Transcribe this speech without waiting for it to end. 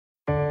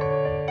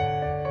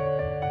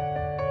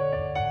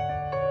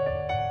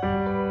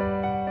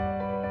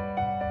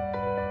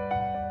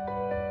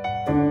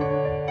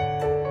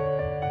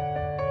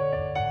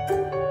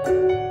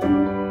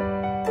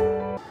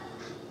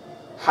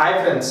Hi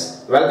friends,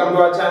 welcome to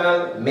our channel.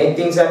 Make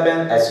things happen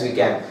as we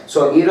can. So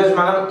ee roju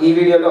manam ee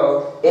video lo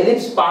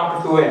ellipse part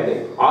 2 andi.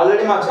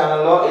 Already ma channel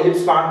lo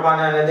ellipse part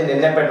 1 anedi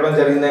ninne pettadam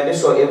jarigindandi.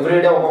 So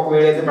every day okok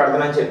video aithe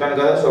pedthanani cheppanu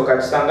kada. So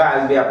kachithanga I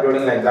will be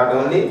uploading like that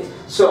only.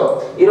 So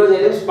ee roju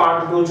ellipse part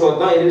 2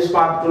 చూద్దాం. ellipse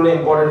part 2 లో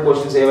important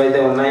questions ఏవైతే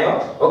ఉన్నాయో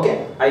okay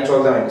అవి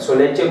చూద్దామండి. So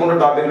let చేయకుండా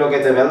topic లోకి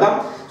అయితే వెళ్దాం.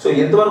 సో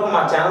ఇంతవరకు మా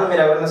ఛానల్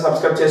మీరు ఎవరైనా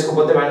సబ్స్క్రైబ్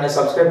చేసుకోకపోతే వెంటనే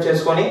సబ్స్క్రైబ్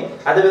చేసుకొని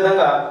అదే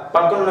విధంగా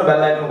పక్కన ఉన్న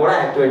బెల్ ఐకాన్ కూడా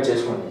యాక్టివేట్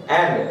చేసుకోండి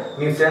అండ్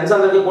మీ ఫ్రెండ్స్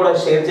అందరికీ కూడా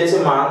షేర్ చేసి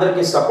మా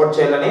అందరికీ సపోర్ట్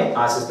చేయాలని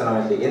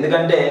ఆశిస్తున్నామండి.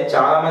 ఎందుకంటే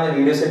చాలా మంది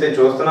వీడియోస్ అయితే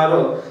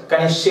చూస్తున్నారు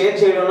కానీ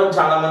షేర్ చేయడంలో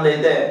చాలా మంది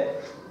అయితే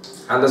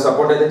అంత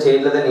సపోర్ట్ అయితే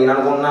చేయట్లేదని నేను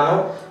అనుకుంటున్నాను.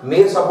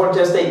 మీరు సపోర్ట్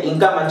చేస్తే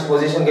ఇంకా మంచి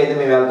పొజిషన్కి అయితే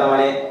మేము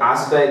వెళ్తామనే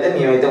ఆశతో అయితే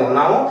మేమైతే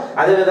ఉన్నాము.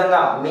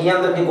 అదేవిధంగా మీ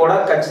అందరికీ కూడా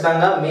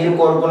ఖచ్చితంగా మీరు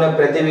కోరుకునే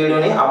ప్రతి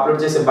వీడియోని అప్లోడ్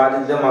చేసే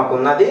బాధ్యత మాకు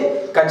ఉన్నది.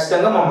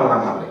 ఖచ్చితంగా మమ్మల్ని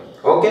నమ్మండి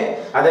ఓకే.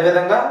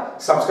 అదేవిధంగా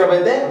సబ్స్క్రైబ్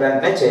అయితే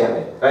వెంటనే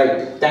చేయండి రైట్.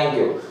 Thank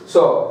you.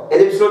 సో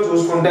ఎలిప్స్లో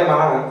చూసుకుంటే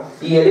మనం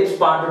ఈ ఎలిప్స్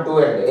పార్ట్ 2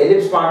 అండి.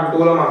 ఎలిప్స్ పార్ట్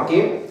 2లో మనకి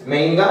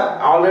మెయిన్గా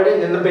ఆల్రెడీ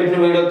నిన్న పెట్టిన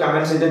వీడియో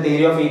కమెంట్స్ అయితే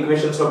థియరీ ఆఫ్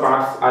ఈక్వేషన్స్లో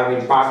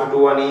పార్ట్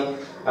 2 అని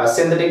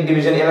సింథటిక్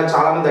డివిజన్ ఇలా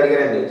చాలా మంది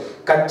అడిగారండి.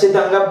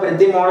 ఖచ్చితంగా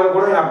ప్రతి మోడల్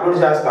కూడా నేను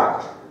అప్లోడ్ చేస్తా.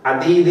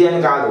 అది ఇది అని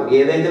కాదు,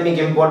 ఏదైతే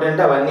మీకు ఇంపార్టెంట్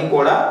అవన్నీ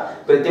కూడా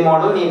ప్రతి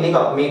మోడల్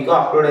నేను మీకు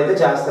అప్లోడ్ అయితే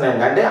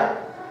చేస్తానండి. అంటే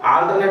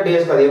ఆల్టర్నేట్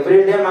డేస్ కాదు,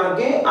 ఎవ్రీ డే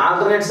మనకి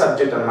ఆల్టర్నేట్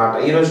సబ్జెక్ట్ అనమాట.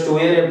 ఈరోజు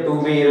 2A రేపు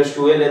 2B ఈరోజు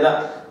 2A లేదా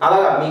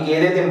అలాగా మీకు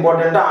ఏదైతే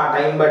ఇంపార్టెంటో ఆ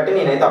టైం బట్టి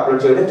నేనైతే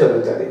అప్లోడ్ చేయడం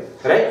జరుగుతుంది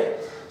రైట్.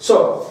 సో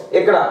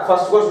ఇక్కడ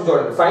ఫస్ట్ క్వశ్చన్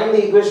చూడండి, find the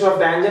equation of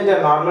tangent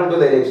and normal to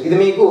the ellipse. ఇది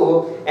మీకు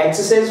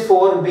ఎక్సర్సైజ్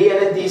 4B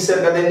అనేది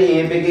తీశారు కదండి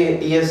ఏపీకి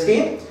టీఎస్కి.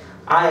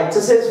 ఆ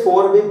exercise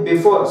 4B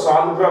before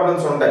solve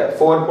problems ఉంటాయి.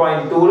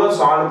 4.2లో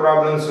సాల్వ్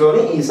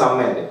ప్రాబ్లమ్స్లోని ఈ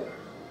సమ్ అండి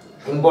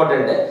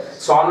ఇంపార్టెంట్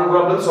సాల్వ్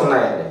ప్రాబ్లమ్స్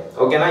ఉన్నాయండి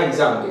ఓకేనా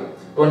ఎగ్జామ్కి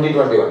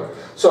 2021.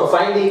 So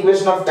find the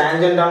equation of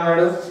tangent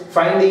అన్నాడు,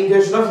 find the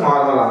equation of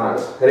normal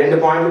అన్నాడు. రెండు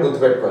పాయింట్లు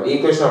గుర్తుపెట్టుకోవాలి,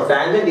 equation of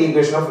tangent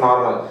equation of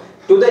normal.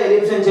 To the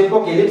ellipse అని చెప్పి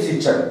ఒక ఎలిప్స్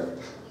ఇచ్చాడు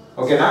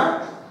ఓకేనా.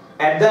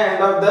 At the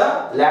end of the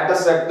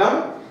Lotus rectum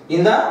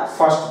in the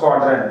first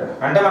quadrant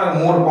అంటే మనకు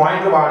 3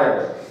 పాయింట్లు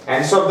వాడాడు.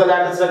 Ends of the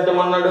Lotus rectum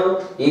అన్నాడు,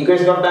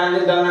 ఈక్వేషన్ ఆఫ్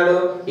టాంజెంట్ అన్నాడు,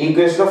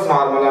 ఈక్వేషన్ ఆఫ్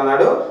నార్మల్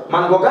అన్నాడు.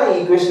 మనకు ఒక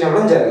ఈక్వేషన్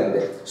ఇవ్వడం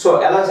జరిగింది. సో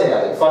ఎలా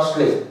చేయాలి,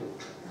 ఫస్ట్లీ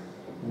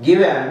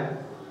గివెన్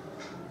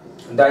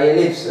ద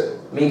ఎలిప్స్,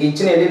 మీకు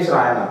ఇచ్చిన ఎలిప్స్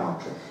రాయనమ్మా.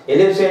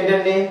 ఎలిప్స్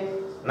ఏంటండి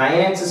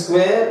 9x²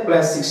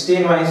 +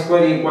 16y²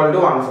 =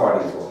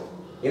 144.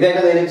 ఇదే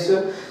కదా ఎలిప్స్.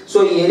 సో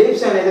ఈ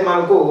ఎలిప్స్ అనేది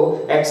మనకు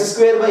x²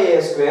 / a²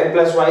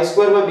 +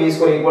 y² / b²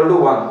 =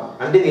 1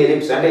 అంటే ఇది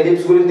ఎలిప్స్. అంటే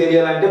ఎలిప్స్ గురించి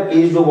తెలియాలంటే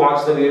please do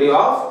watch the video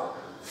of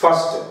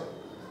first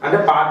అంటే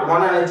పార్ట్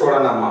 1 అనేది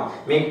చూడండి అమ్మా.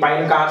 మీకు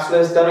పైన కార్డ్స్లో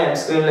ఇస్తాను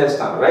ఎండ్ స్క్రీన్లో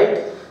ఇస్తాను రైట్.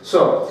 సో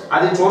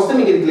అది చూస్తే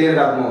మీకు ఇది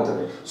క్లియర్గా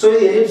అర్థమవుతుంది. సో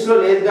ఇది ఎలిప్స్లో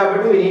లేదు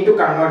కాబట్టి we need to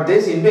convert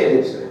this into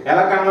ellipse.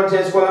 ఎలా కన్వర్ట్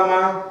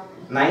చేసుకోవాలమ్మా,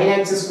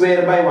 9x²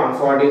 /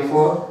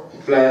 144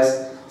 +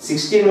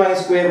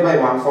 16y²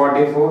 /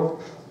 144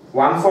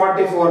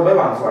 144 /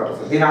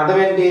 144. దీని అర్థం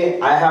ఏంటి,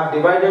 I have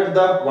divided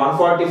the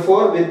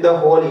 144 with the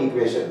whole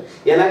equation.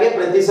 ఇలాగే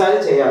ప్రతిసారి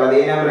చేయాలి, అది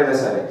ఏ నెంబర్ అయినా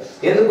సరే.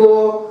 ఎందుకు,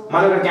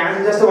 మనం ఇక్కడ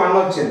క్యాన్సిల్ చేస్తే 1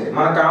 వచ్చింది.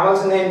 మనకు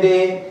కావాల్సింది ఏంటి,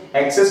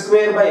 x² /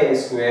 a²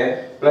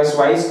 +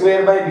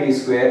 y² /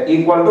 b²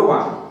 =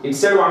 1. It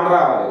side 1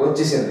 రావాలి,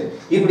 వచ్చేసింది.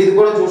 ఇప్పుడు ఇది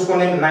కూడా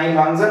చూసుకోండి, 9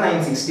 1s 9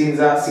 16s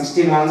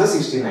 16 1s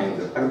 16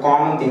 9s. అది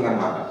కామన్ థింగ్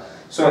అన్నమాట.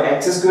 సో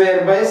x²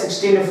 /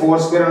 16 ని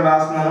 4² అని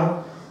రాస్తున్నాను,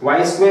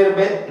 y²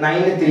 / 9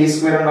 ని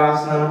 3² అని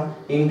రాస్తున్నాను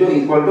into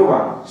 =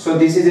 1. So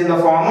this is in the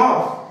form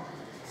of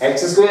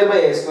x² /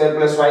 a²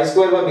 +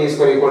 y² / b²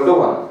 =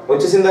 1.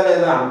 వచ్చేసిందా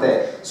లేదా, అంతే.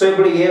 సో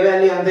ఇప్పుడు ఏ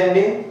వాల్యూ అంతే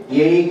అండి,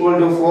 a =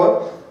 4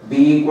 b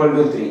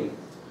 = 3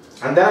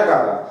 అంతేనా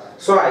కాదా.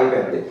 సో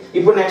అయిపోయింది.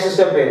 ఇప్పుడు నెక్స్ట్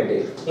స్టెప్ ఏంటి,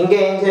 ఇంకా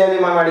ఏం చేయాలి,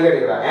 మనం అడిగాడు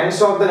ఇక్కడ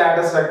ends of the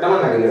Lotus rectum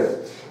అని అడిగాడు.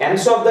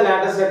 Ends of the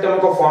Lotus rectum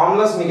ఒక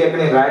ఫార్ములాస్ మీకు ఇక్కడ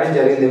నేను రాయడం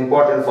జరిగింది,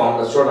 ఇంపార్టెంట్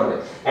ఫార్ములాస్ చూడండి.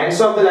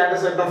 Ends of the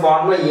Lotus rectum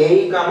formula ae,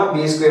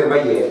 b²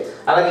 / a.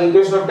 అలాగే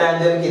ఈక్వేషన్ ఆఫ్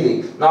టాంజెంట్ కి ఇది,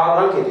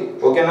 నార్మల్ కి ఇది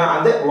ఓకేనా.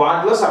 అంటే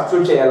వాటిలో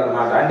సబ్స్టిట్యూట్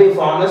చేయాలన్నమాట. అంటే ఈ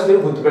ఫార్ములాస్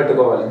మీరు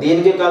గుర్తుపెట్టుకోవాలి,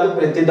 దీనికే కాదు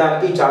ప్రతి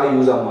దానికి చాలా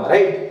యూజ్ అమ్మా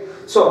రైట్.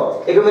 సో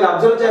ఇక మీరు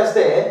అబ్జర్వ్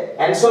చేస్తే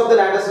ends of the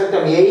Lotus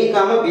rectum ae,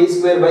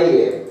 b² /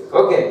 a.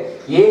 Okay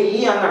ae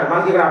అన్నాడు,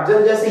 మనకి ఇక్కడ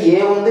అబ్జర్వ్ చేస్తే a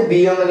ఉంది b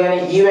ఉంది కానీ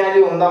ఈ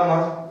వాల్యూ ఉందమ్మా,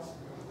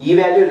 ఈ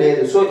వాల్యూ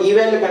లేదు. సో ఈ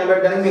వాల్యూ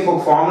కనిపెట్టడానికి మీకు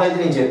ఒక ఫార్ములా అయితే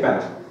నేను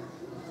చెప్పాను,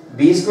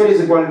 b² = a²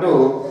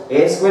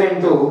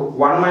 ×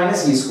 1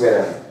 - e²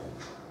 అని.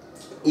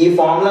 ఈ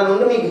ఫార్ములా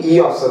నుండి మీకు ఈ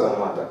వస్తుంది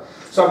అనమాట.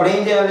 సో అప్పుడు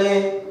ఏం చేయాలి,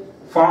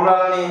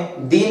 ఫార్ములాని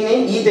దీన్ని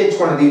ఈ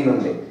తెచ్చుకోండి, దీని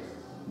నుండి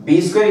b²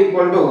 = a²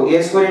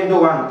 ×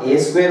 1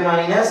 a²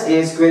 -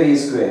 a²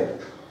 e².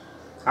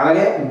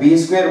 అలాగే b² -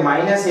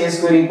 a² =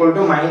 -a²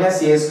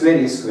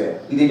 e².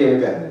 ఇది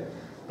అయిపోయింది.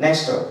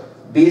 Next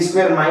b² -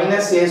 a²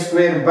 / a²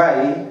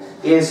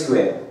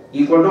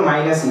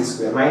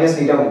 -e², minus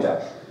నీటే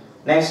ఉంచాలి.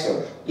 నెక్స్ట్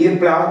ఇది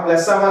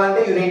ప్లస్ అవ్వాలంటే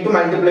you need to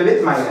multiply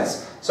with minus.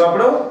 So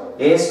అప్పుడు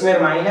a²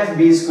 -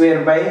 b²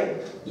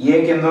 / a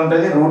కింద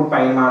ఉంటుంది, రూట్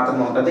పైన మాత్రం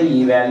ఉంటుంది. ఈ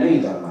వాల్యూ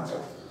ఇది అన్నమాట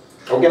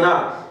ఓకేనా,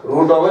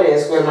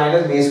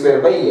 √a² - b²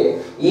 / a.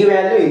 ఈ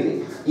వాల్యూ ఇది,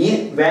 ఈ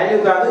వాల్యూ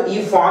కాదు, ఈ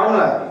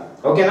ఫార్ములా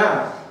ఓకేనా.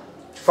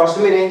 ఫస్ట్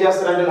మీరు ఏం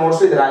చేస్తారంటే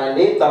నోట్స్ ఇది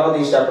రాయండి, తర్వాత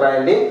ఈ స్టెప్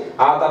రాయండి,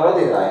 ఆ తర్వాత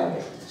ఇది రాయండి.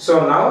 సో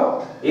నౌ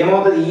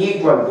ఏమవుతుంది, ఈ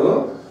equal to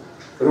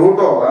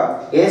root over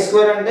a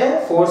square అంటే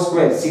 4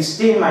 స్క్వేర్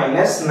 16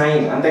 మైనస్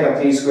 9 అంతే కదా,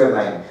 3 స్క్వేర్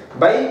 9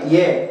 బై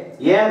ఏ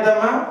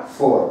ఎంతమ్మా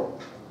 4.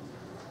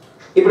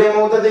 ఇప్పుడు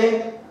ఏమవుతుంది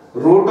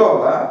రూట్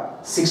ఓవర్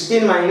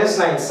 16 మైనస్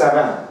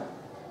 9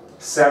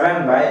 7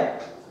 బై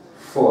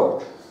 4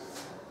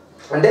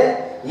 అంటే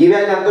ఈ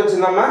వాల్యూ ఎంత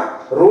వచ్చిందమ్మా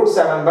రూట్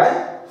 7 బై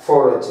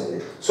 4 వచ్చింది.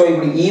 సో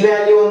ఇప్పుడు ఈ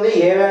వాల్యూ ఉంది,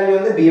 ఏ వాల్యూ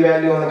ఉంది, బి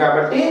వాల్యూ ఉంది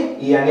కాబట్టి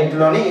ఈ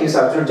అన్నిటిలోని ఇవి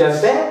సబ్స్టిట్యూట్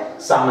చేస్తే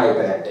సమ్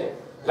అయిపోయినట్టే.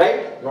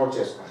 రైట్, నోట్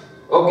చేసుకోండి.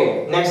 ఓకే,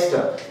 నెక్స్ట్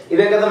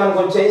ఇవే కదా మనకు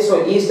వచ్చాయి. సో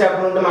ఈ స్టెప్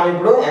నుండి మనం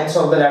ఇప్పుడు ఎండ్స్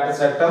ఆఫ్ ద లాటర్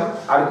సెక్టమ్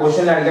అది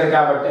క్వశ్చన్ అడిగారు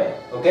కాబట్టి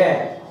okay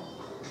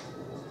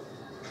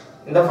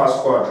in the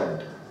first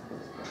quadrant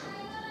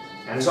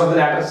ends of the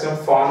later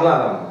సెక్టమ్ formula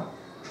అదమ్మా.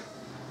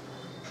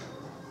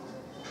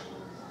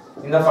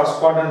 In the first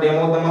quadrant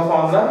ఏమవుతుందమ్మా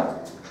formula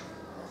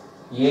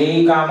A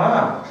comma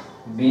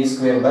B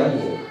square by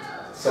A.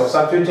 So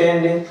substitute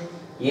చేయండి,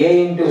 ఏ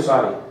ఇంటూ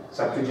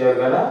సబ్స్టిట్యూట్ చేయాలి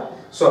కదా.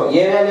 So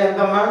ఏ value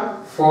ఎంతమ్మా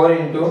 4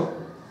 into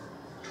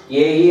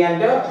AE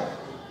అంటే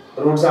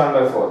route 7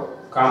 by 4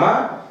 comma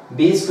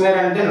B square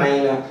అంటే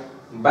 9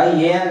 by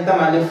ఏ అంతా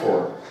మళ్ళీ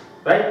 4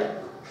 right,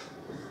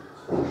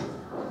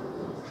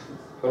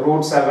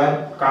 route 7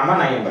 comma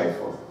 9 by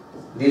 4.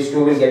 These two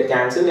will get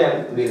cancelled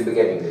and will be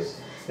getting this.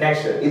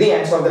 Next ఇది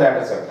ends of the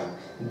later సెక్టమ్.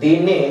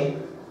 దీన్ని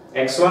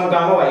x1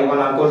 comma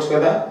y1 అనుకోవచ్చు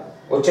కదా,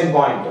 వచ్చిన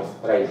point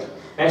right.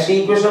 Next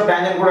equation of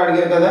tangent కూడా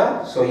అడిగారు కదా.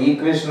 సో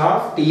ఈక్వేషన్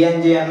ఆఫ్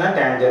టీఎన్జీ అన్న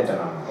tangent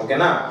అన్న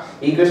ఓకేనా.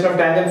 ఈక్వేషన్ ఆఫ్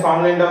టాంజెంట్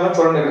ఫార్ములా ఏంటమ్మా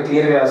చూడండి, ఇక్కడ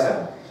క్లియర్ గా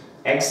రాశాను.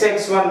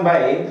 xx1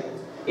 by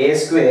a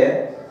square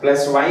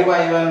plus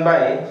y1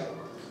 by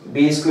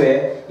b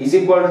square is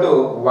equal to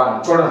 1.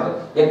 చూడండి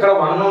ఇక్కడ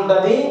 1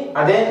 ఉంటుంది,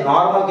 అదే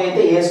నార్మల్ కి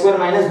అయితే a square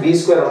minus b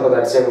square ఉంటుంది,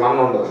 అటు సైడ్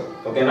 1 ఉండదు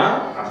ఓకేనా.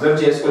 అబ్జర్వ్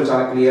చేసుకోవాలి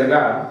చాలా క్లియర్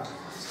గా.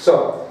 So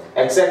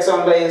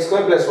xx1 by a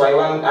square plus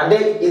y1 అంటే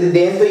ఇది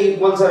దేంతో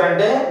ఈక్వల్ సార్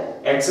అంటే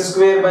x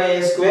square by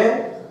a square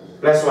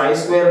plus y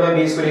square by b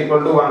square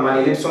equal to 1. మన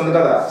ఎలిప్స్ ఉంది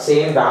కదా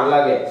సేమ్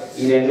దానిలాగే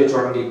ఈ రెండు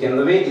చూడండి,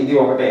 కిందవి ఇది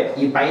ఒకటే,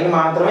 ఈ పైన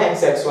మాత్రమే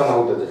xx1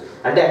 అవుతుంది.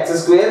 అంటే x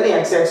స్క్వేర్ ని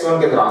xx1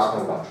 కింద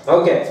రాసుకుంటాం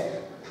ఓకే.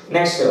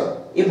 నెక్స్ట్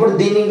ఇప్పుడు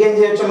దీన్ని ఇంకేం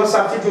చేయొచ్చు, మనం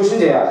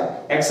సబ్స్టిట్యూషన్ చేయాలి.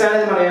 x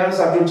అనేది మనం ఏమైనా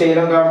సబ్స్టిట్యూట్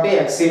చేయలేం కాబట్టి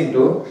x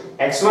ఇంటూ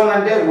x1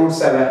 అంటే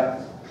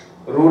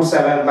రూట్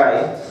 7 బై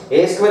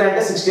a స్క్వేర్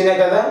అంటే 16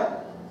 కదా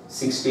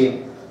 16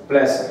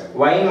 ప్లస్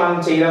y మనం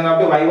చేయలేం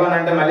కాబట్టి y1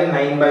 అంటే మళ్ళీ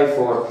 9 బై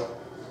 4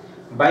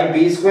 బై b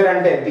స్క్వేర్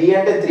అంటే b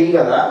అంటే 3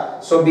 కదా,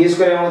 సో b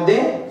స్క్వేర్ ఏమవుతుంది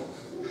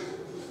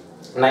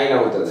 9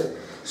 అవుతుంది.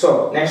 సో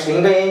నెక్స్ట్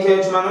ఇంకా ఏం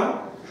చేయొచ్చు, మనం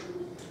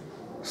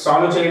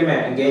సాల్వ్ చేయడమే,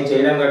 ఇంకేం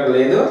చేయడం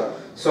లేదు.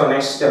 So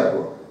next step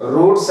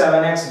route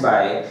 7x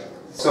by,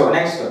 so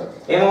next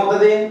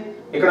ఏమవుతుంది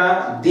ఇక్కడ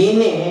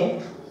దీన్ని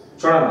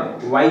చూడండి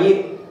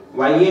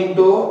y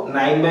into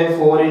 9 by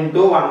 4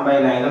 into 1 by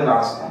 9 అని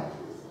రాస్తాం.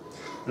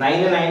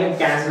 9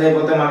 క్యాన్సిల్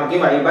అయిపోతే మనకి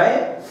y బై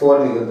 4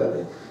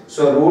 మిగులుతుంది.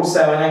 So root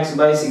 7x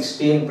by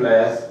 16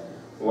 plus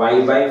y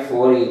by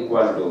 4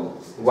 equal to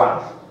 1.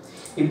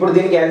 ఇప్పుడు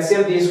దీనికి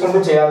ఎల్సిఎం తీసుకుంటూ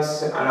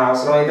చేయాల్సిన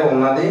అవసరం అయితే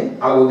ఉన్నది,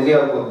 అలా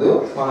వదిలేయకూడదు,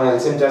 మనం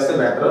ఎల్సిఎం చేస్తే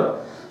బెటర్.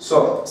 సో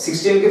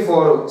 16 కి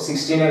 4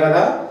 16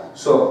 కదా,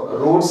 so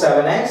root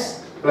 7x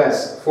plus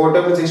 4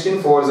 times 16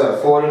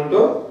 4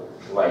 into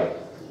y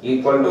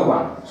equal to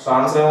 1. So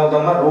answer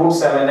ఏమవుతుందమ్మా route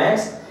 7x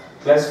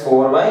plus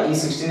 4y. ఈ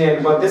 16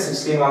 వెళ్ళిపోతే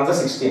 16 1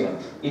 16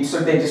 ఇట్స్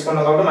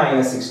తెచ్చుకున్నాం కాబట్టి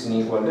minus 16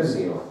 equal to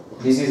 0.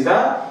 This is the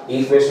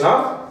equation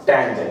of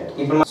tangent.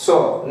 ఇప్పుడు సో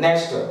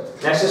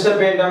నెక్స్ట్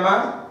స్టెప్ ఏంటమ్మా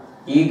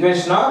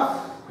equation of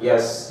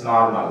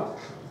normal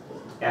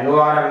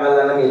NORML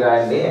అన్న మీరు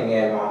రాయండి,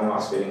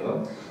 normal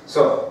spelling.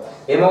 So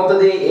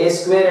ఏమవుతుంది a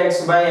square x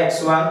by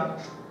x1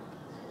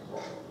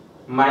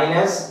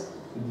 minus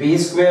b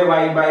square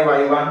y by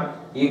y1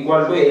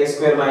 equal to a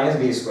square minus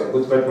b square.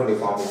 గుర్తుపెట్టుకోండి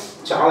formula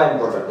చాలా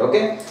important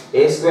okay.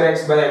 a square x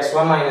by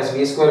x1 minus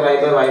b square y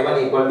by y1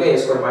 equal to a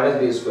square minus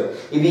b square.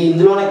 ఇది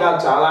ఇందులోనే కాదు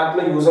చాలా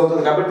ఆటలో use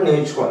అవుతుంది కాబట్టి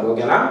నేర్చుకోండి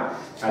ఓకేనా.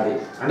 అది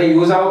అంటే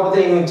యూజ్ అవ్వకపోతే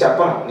నేను మీకు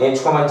చెప్పను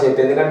నేర్చుకోమని చెప్పి,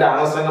 ఎందుకంటే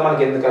అనవసరంగా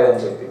మనకి ఎందుకు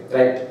అని చెప్పి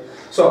రైట్.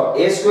 సో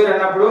a స్క్వేర్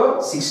అన్నప్పుడు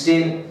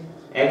 16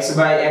 x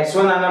బై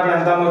x1 అన్నప్పుడు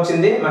ఎంత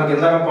వచ్చింది మనకి,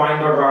 ఇందాక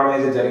పాయింట్ అవుట్ రావడం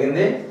అయితే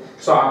జరిగింది.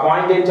 సో ఆ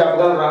పాయింట్ ఏంటి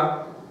చెప్పగలరా,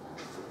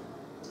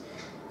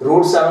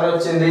 రూట్ 7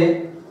 వచ్చింది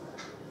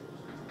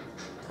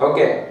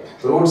ఓకే.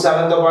 రూట్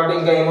 7 తో పాటు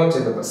ఇంకా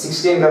ఏమొచ్చింది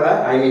 16 కదా,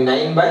 ఐ మీన్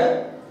 9 బై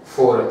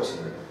 4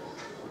 వచ్చింది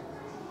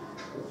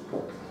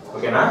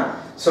ఓకేనా.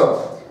 సో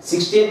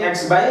 16x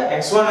బై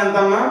x1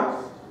 ఎంతమ్మా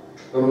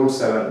route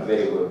 7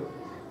 very good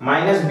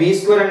minus b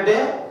square అంటే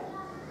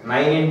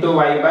 9 ఇంటూ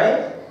y బై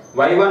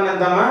y1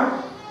 ఎంతమ్మా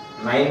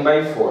 9 by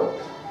 4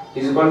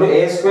 is equal to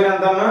a square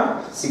ఎంతమ్మా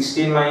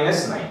 16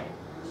 మైనస్ 9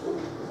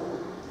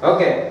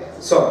 ఓకే.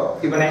 సో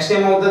ఇప్పుడు నెక్స్ట్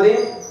ఏమవుతుంది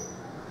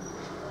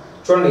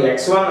చూడండి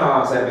x1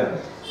 సరిపోయింది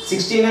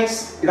 16x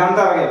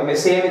ఇదంతా అలాగే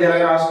సేమ్ ఇది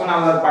ఎలాగ రాసుకుని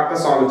అలా పక్క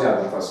సాల్వ్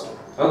చేద్దాం ఫస్ట్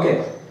ఓకే.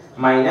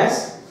 మైనస్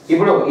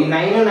ఇప్పుడు ఈ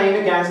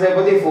 9 క్యాన్సిల్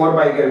అయిపోతే ఈ 4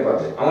 పైకి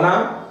వెళ్ళిపోతుంది అవునా,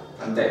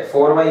 అంతే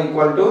 4y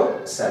equal to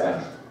 7.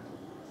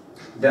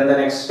 Then the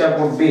next step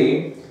would be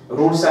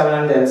route 7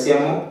 అంటే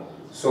LCM.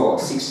 So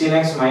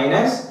 16x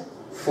minus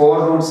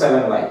 4 route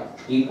 7y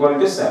equal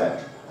to 7.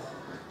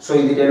 So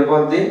ఇది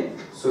వెళ్ళిపోద్ది.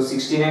 So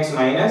 16x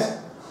minus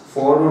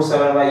 4 route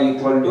 7y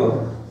equal to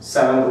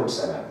 7 route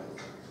 7.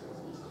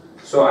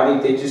 So అది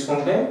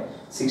తెచ్చుకుంటే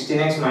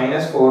 16x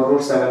minus 4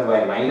 route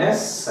 7y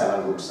minus 7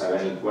 route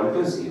 7 equal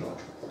to 0.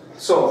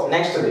 So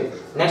next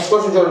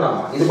question చూడండి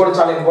అమ్మా. ఇది కూడా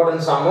చాలా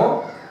important some.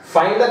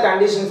 Find the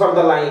condition for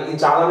the line. ఇది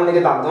చాలా మందికి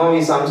అర్థం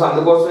ఈ సమ్స్,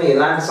 అందుకోసం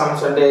ఎలాంటి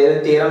సమ్స్ అంటే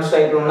థియరమ్స్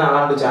టైప్ లో ఉన్న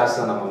అలాంటివి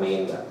చేస్తున్నాము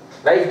మెయిన్ గా,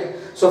 right?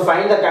 So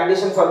find the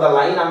condition for the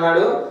line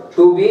అన్నాడు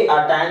to be a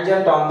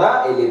tangent on the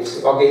ellipse.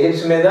 ఒక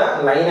ఎలిప్స్ మీద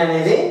లైన్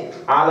అనేది,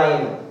 ఆ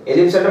లైన్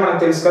ఎలిప్స్ అంటే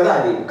మనకు తెలుసు కదా,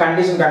 అది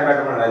కండిషన్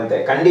కనిపెట్టమన్నాడు అంతే.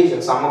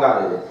 కండిషన్ సమ్ కాదు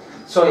ఇది.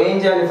 సో ఏం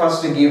చేయాలి?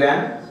 First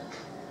given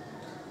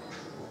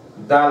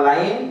the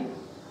line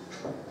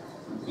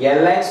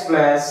Lx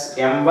plus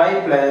my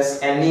plus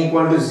n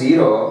equal to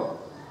 0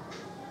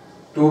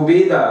 to be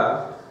the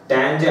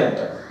tangent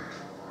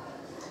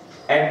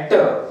at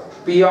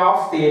p of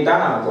theta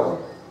అనుకోండి.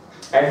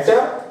 at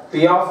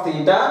p of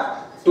theta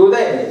to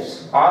the ellipse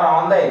or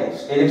on the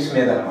ellipse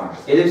మీద అన్నమాట.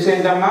 ellipse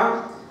ఏంటమ్మా?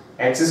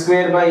 x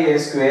square by a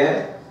square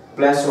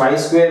plus y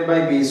square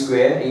by b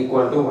square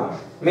equal to 1.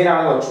 మీరు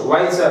అడగవచ్చు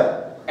why sir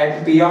at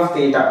p of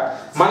theta?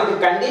 మనకి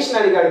condition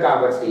అడిగాడు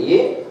కాబట్టి,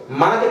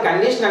 మనకి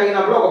condition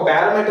అడిగినప్పుడు ఒక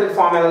పారామెట్రిక్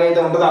ఫామ్ ఎలాగైతే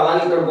ఉంటుందో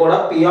అలాగే ఇక్కడ కూడా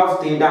p of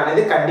theta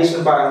అనేది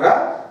కండిషన్ పరంగా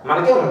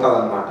మనకి ఉంటుంది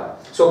అన్నమాట.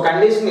 సో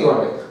కండిషన్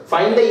ఇవ్వండి.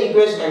 Find the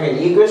equation,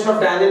 equation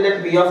of tangent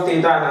at p of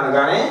theta అని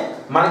అనగానే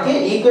మనకి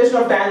ఈక్వేషన్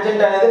ఆఫ్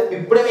టాంజెంట్ అనేది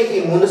ఇప్పుడే మీకు ఈ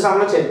ముందు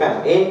సమ్లో చెప్పాను.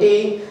 ఏంటి?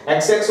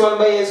 xx1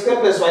 by a square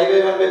plus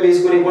y1 by b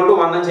square equal to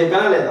 1 అని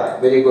చెప్పానా లేదా?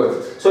 Very good.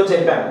 సో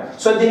చెప్పాను.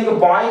 సో దీనికి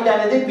పాయింట్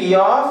అనేది p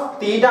of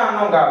theta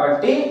అన్నాం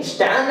కాబట్టి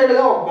స్టాండర్డ్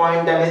గా ఒక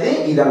పాయింట్ అనేది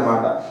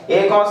ఇదన్నమాట.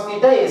 a cos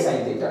theta a sin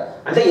theta.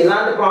 అంటే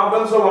ఇలాంటి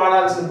ప్రాబ్లమ్స్ లో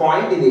వాడాల్సిన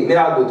పాయింట్ ఇది,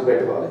 మీరు అలా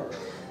గుర్తుపెట్టుకోవాలి.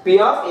 p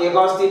of a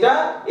cos theta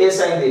a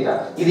sin theta.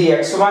 ఇది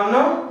x1,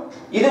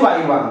 ఇది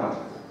y1.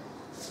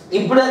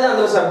 ఇప్పుడైతే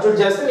అందులో సబ్స్టిట్యూట్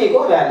చేస్తే మీకు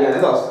వాల్యూ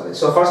అనేది వస్తుంది.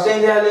 సో ఫస్ట్ ఏం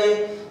చేయాలి?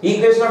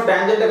 ఈక్వేషన్ ఆఫ్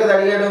టాంజెంట్ కదా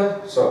అడిగాడు.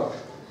 So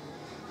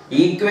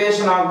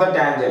equation of the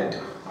tangent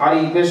are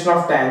equation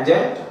of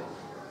tangent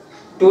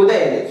to the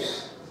ellipse.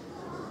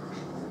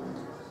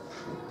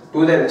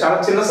 చాలా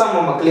చిన్న సమ్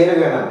అమ్మ, క్లియర్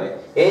గా వినండి.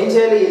 ఏం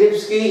చేయాలి?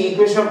 ఎలిప్స్ కి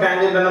ఈక్వేషన్ ఆఫ్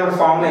టాంజెంట్ అన్నప్పుడు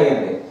ఫార్ములా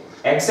వేయండి.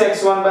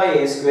 xx1 by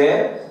a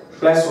square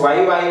plus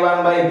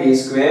y1 by b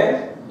square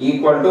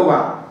equal to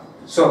 1.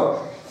 So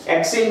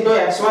x into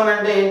x1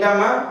 అంటే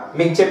ఏంటమ్మా?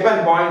 మీకు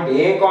చెప్పాను పాయింట్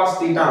a cos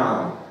theta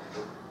అన్నాను.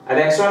 అది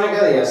x1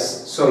 కదా? yes.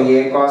 So a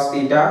cos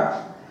theta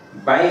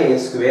by a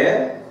square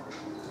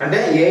అంటే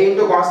a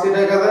into cos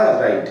theta కదా,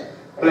 right?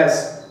 Plus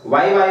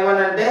y1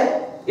 అంటే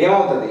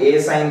ఏమవుతుంది?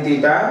 a sin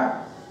theta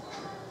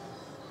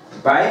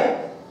by,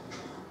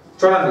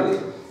 చూడండి ఇది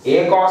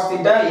a cos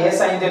theta a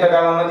sin theta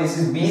కాదమ్మా, this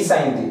is b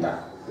sin theta.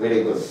 Very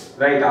good,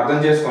 right? అర్థం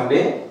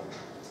చేసుకోండి.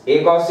 a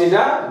cos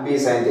theta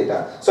b sin theta.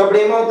 So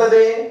ఇప్పుడు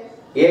ఏమవుతుంది?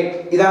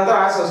 ఇదంతా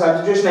రాసా,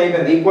 సబ్స్టిట్యూషన్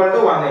అయిపోయింది, ఈక్వల్ టు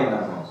 1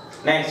 అయిందమ్మా.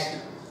 నెక్స్ట్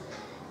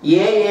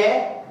a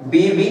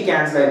b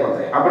క్యాన్సిల్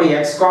అయిపోతాయి. అప్పుడు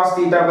x cos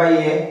theta by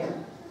a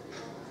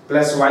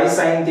plus y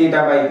sin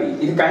theta by b.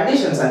 ఇది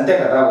కండిషన్స్ అంతే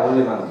కదా,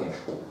 ఓన్లీ మనకి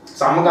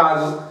సమ్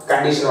కాదు,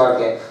 కండిషన్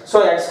వరకే. So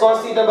x cos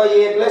theta by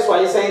a plus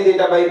y sin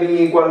theta by b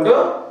equal to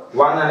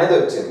 1 అనేది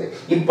వచ్చింది.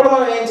 ఇప్పుడు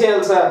మనం ఏం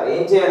చేయాలి సార్?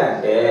 ఏం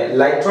చేయాలంటే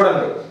లైన్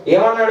చూడండి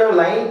ఏమన్నాడు?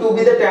 Line to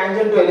be the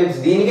tangent to ellipse.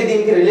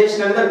 దీనికి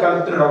రిలేషన్ అనేది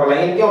కలుపుతున్నాడు. ఒక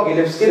లైన్ కి ఒక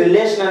ఎలిప్స్ కి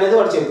రిలేషన్ అనేది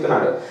వాడు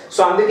చెప్తున్నాడు. సో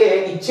అందుకే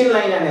ఇచ్చిన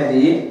లైన్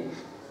అనేది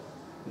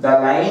the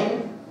line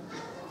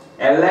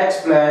Lx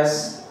plus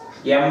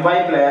my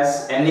plus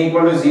n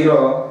equal to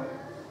 0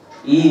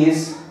 is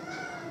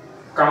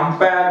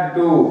compared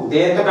to,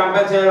 దేంతో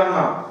కంపేర్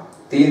చేయాలమ్మా?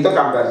 దీంతో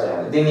కంపేర్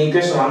చేయాలి. దీని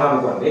ఈక్వేషన్ 1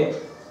 అనుకోండి,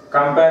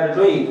 కంపేర్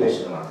టు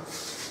ఈక్వేషన్ 1.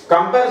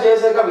 కంపేర్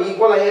చేసాక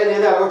ఈక్వల్ అయ్యే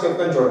లేదా అలాగో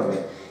చెప్తాను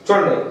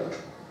చూడండి.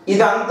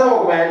 ఇదంతా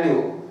ఒక వాల్యూ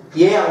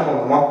a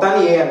అనుకుందాం,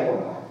 మొత్తాన్ని a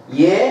అనుకుందాం.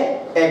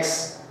 ax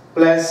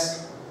plus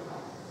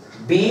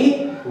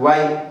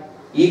by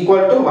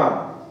equal to 1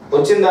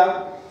 వచ్చిందా?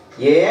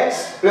 ax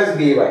plus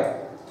by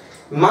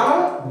మనం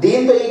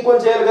దీంతో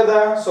ఈక్వల్ చేయాలి కదా.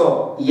 So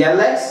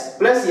lx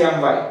plus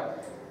my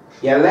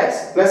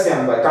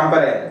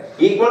compare అయ్యింది,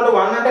 ఈక్వల్ టు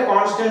 1 అంటే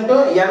కాన్స్టెంట్,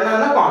 n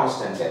అన్న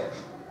కాన్స్టెంట్.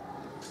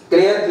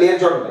 క్లియర్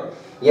చూడండి.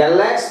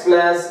 lx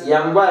plus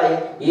my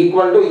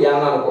equal to n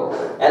అనుకో.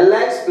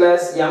 lx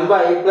plus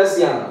my plus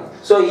n.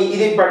 So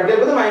ఇది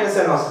పట్టుకెళ్ళిపోతే మైనస్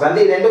n వస్తుంది. అంటే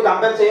ఈ రెండు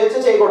కంపేర్ చేయొచ్చు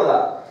చేయకూడదా?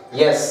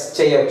 ఎస్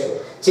చేయొచ్చు.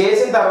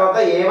 చేసిన తర్వాత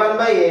a1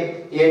 by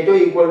a2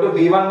 equal to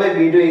b1 by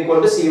b2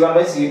 equal to c1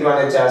 by c2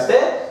 అనేది చేస్తే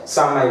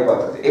సమ్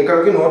అయిపోతుంది.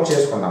 ఇక్కడికి నోట్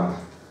చేసుకుందాం.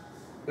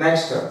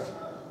 Next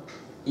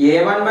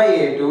a1 by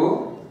a2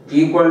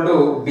 equal to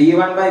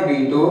b1 by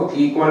b2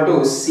 equal to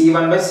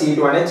c1 by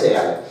c2 అనేది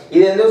చేయాలి.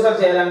 ఇది ఎందుకు సార్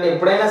చేయాలంటే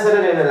ఎప్పుడైనా సరే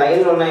రెండు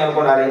లైన్లు ఉన్నాయి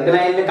అనుకోండి, ఆ రెండు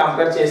లైన్లు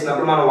కంపేర్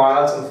చేసినప్పుడు మనం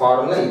వాడాల్సిన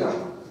ఫార్ములా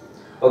ఇదన్నమాట.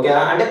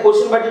 ఓకేనా? అంటే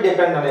క్వశ్చన్ బట్టి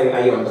డిపెండ్ అనేది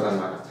అయ్యి ఉంటుంది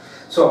అన్నమాట.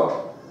 సో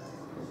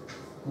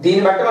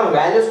దీన్ని బట్టి మనం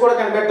వాల్యూస్ కూడా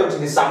కనిపెట్టవచ్చు.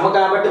 ఇది సమ్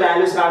కాబట్టి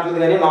వాల్యూస్ రావట్లేదు,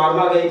 కానీ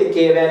నార్మల్గా అయితే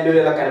k వాల్యూ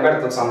ఇలా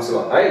కనిపెడుతుంది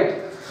సమ్స్లో, రైట్?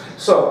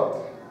 సో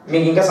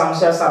మీకు ఇంకా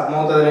సమ్స్ చేస్తే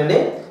అర్థమవుతుందండి.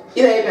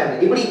 ఇది అయిపోయింది.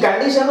 ఇప్పుడు ఈ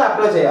కండిషన్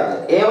అప్లై చేయాలి.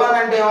 a1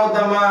 అంటే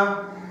ఏమవుతామా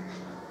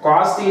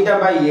cos θ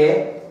బై a,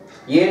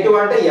 a2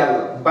 అంటే l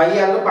బై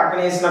l పక్కన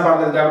వేసిన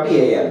పద్ధతి కాబట్టి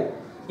al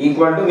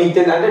ఈక్వల్ టు మీకు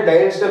అంటే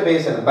డైరెక్ట్ స్టెప్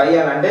వేసాను. బై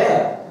l అంటే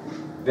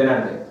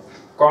వినండి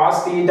cos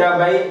θ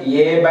by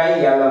a by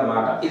l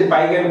అన్నమాట. ఇది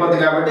పైకి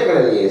వెళ్ళిపోతుంది కాబట్టి ఇక్కడ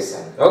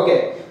చేస్తాను. ఓకే,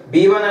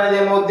 b1 అనేది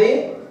ఏమవుతుంది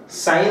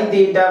sin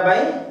θ బై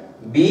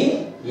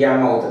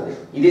bm అవుతుంది.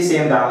 ఇది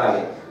సేమ్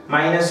దానిలాగే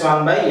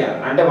 -1/n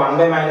అంటే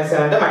 1/-n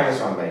అంటే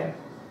 -1/n,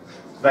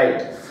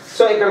 రైట్.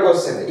 సో ఇక్కడికి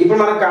వస్తుంది. ఇప్పుడు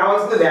మనకు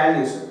కావాల్సిన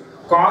values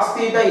cos θ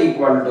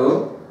equal to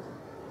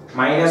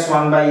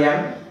 -1/n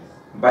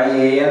by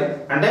al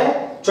అంటే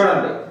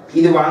చూడండి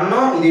ఇది 1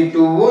 ఇది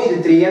 2 ఇది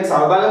 3 అని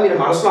సరదాగా మీరు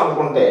మనసులో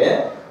అనుకుంటే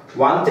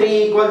 1 3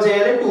 ఈక్వల్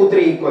చేయాలి, 2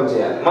 3 ఈక్వల్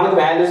చేయాలి మనకు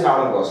వాల్యూస్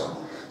రావడం కోసం.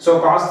 సో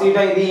cos θ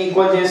ఇది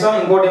ఈక్వల్ చేసాం.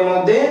 ఇంకోటి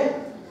ఏమవుతుంది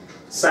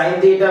sin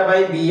θ by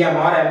bm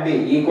are mb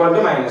equal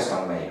to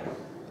 -1/n.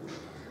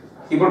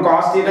 ఇప్పుడు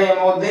cos θ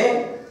ఏమవుతుంది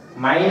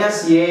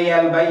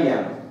 -al by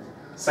m,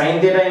 sin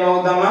θ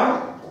ఏమవుతామా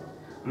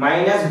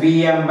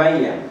 -bm by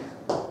m.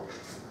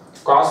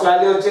 cos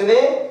value వచ్చింది,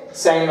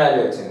 sin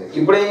వాల్యూ వచ్చింది.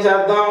 ఇప్పుడు ఏం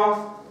చేద్దాం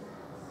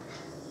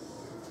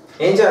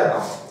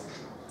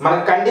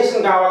మనకు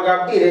కండిషన్ కావాలి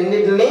కాబట్టి ఈ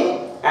రెండింటిని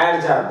యాడ్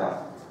చేద్దాం.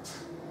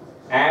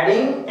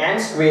 యాడింగ్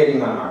అండ్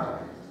స్క్వేరింగ్ అన్నమాట.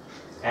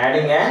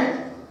 యాడింగ్ అండ్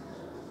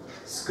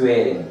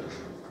స్క్వేరింగ్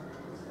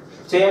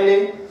చేయండి.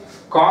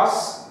 cos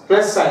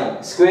ప్లస్ sin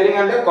స్క్వేరింగ్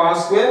అంటే cos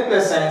square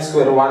plus sin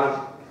square 1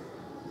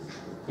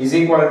 is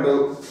equal to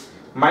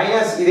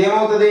minus ఇది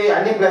ఏమవుతుంది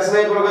అన్ని ప్లస్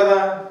వైపులు కదా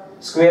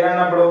స్క్వేర్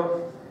అన్నప్పుడు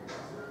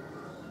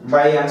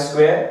by n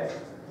square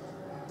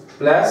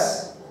plus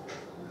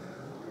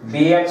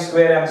bn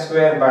square m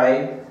square by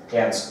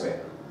n square.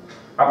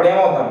 అప్పుడు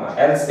ఏమవుతుందమ్మా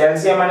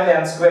LCM అనేది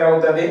n స్క్వేర్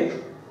అవుతుంది.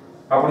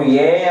 అప్పుడు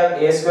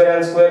a square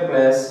l square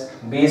plus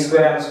b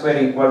square m square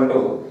equal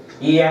to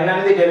ఈ n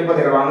అనేది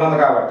వెళ్ళిపోతుంది ఇక్కడ 1 ఉంది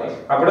కాబట్టి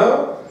అప్పుడు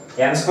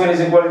n square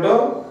is equal to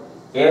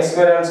a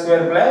square l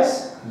square plus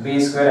b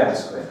square m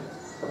square.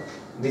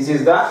 This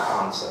is the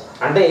answer.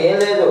 అంటే ఏం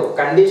లేదు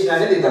కండిషన్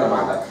అనేది ఇది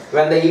అన్నమాట.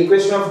 when the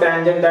equation of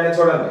tangent అనేది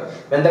చూడండి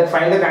when the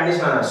find the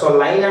condition అన్న సో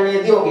లైన్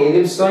అనేది ఒక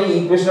ఎలిప్స్ తో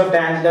ఈక్వేషన్ ఆఫ్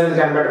టాంజెంట్ అనేది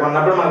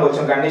కనిపెట్టుకున్నప్పుడు మనకు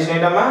వచ్చిన కండిషన్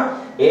ఏంటమ్మా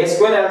a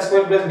square l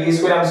square plus b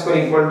square m square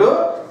equal to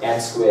n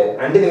square.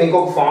 అంటే ఇది మీకు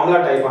ఒక ఫార్ములా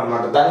టైప్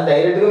అన్నమాట. దాన్ని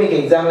డైరెక్ట్ గా మీకు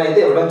ఎగ్జామ్ లో అయితే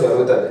ఇవ్వడం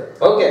జరుగుతుంది.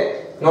 ఓకే,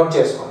 నోట్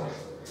చేసుకోండి.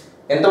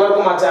 ఎంతవరకు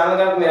మా ఛానల్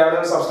కనుక మీరు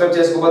ఎవరైనా సబ్స్క్రైబ్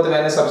చేసుకోకపోతే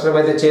వెంటనే సబ్స్క్రైబ్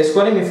అయితే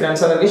చేసుకొని మీ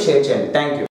ఫ్రెండ్స్ అందరికీ షేర్ చేయండి. Thank you.